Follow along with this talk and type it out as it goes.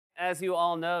As you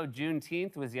all know,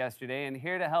 Juneteenth was yesterday, and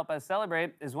here to help us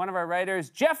celebrate is one of our writers,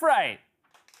 Jeff Wright.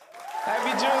 Happy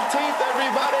Juneteenth,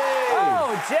 everybody!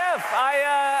 Oh, Jeff,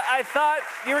 I thought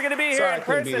you were going to be here in person today.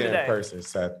 Sorry, I couldn't be there in person,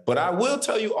 Seth. But I will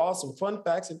tell you all some fun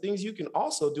facts and things you can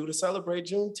also do to celebrate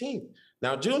Juneteenth.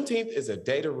 Now, Juneteenth is a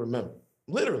day to remember,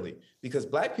 literally, because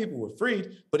Black people were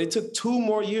freed, but it took 2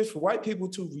 more years for white people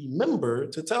to remember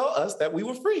to tell us that we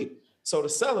were freed. So to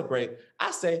celebrate,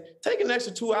 I say take an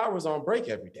extra 2 hours on break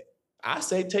every day. I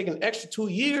say take an extra 2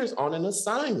 years on an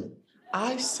assignment.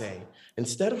 I say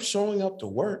instead of showing up to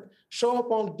work, show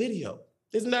up on video.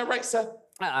 Isn't that right, Seth?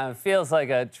 Feels like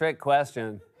a trick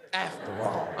question. After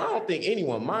all, I don't think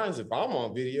anyone minds if I'm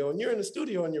on video and you're in the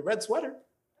studio in your red sweater.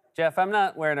 Jeff, I'm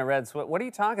not wearing a red sweater. What are you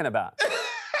talking about?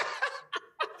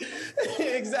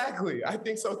 Exactly. I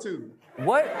think so, too.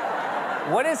 What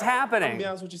is happening? I'm gonna be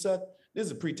honest with you, Seth. This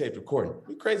is a pre-taped recording.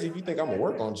 You're crazy if you think I'm gonna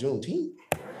work on Juneteenth.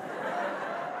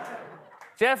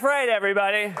 Jeff Wright,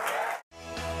 everybody.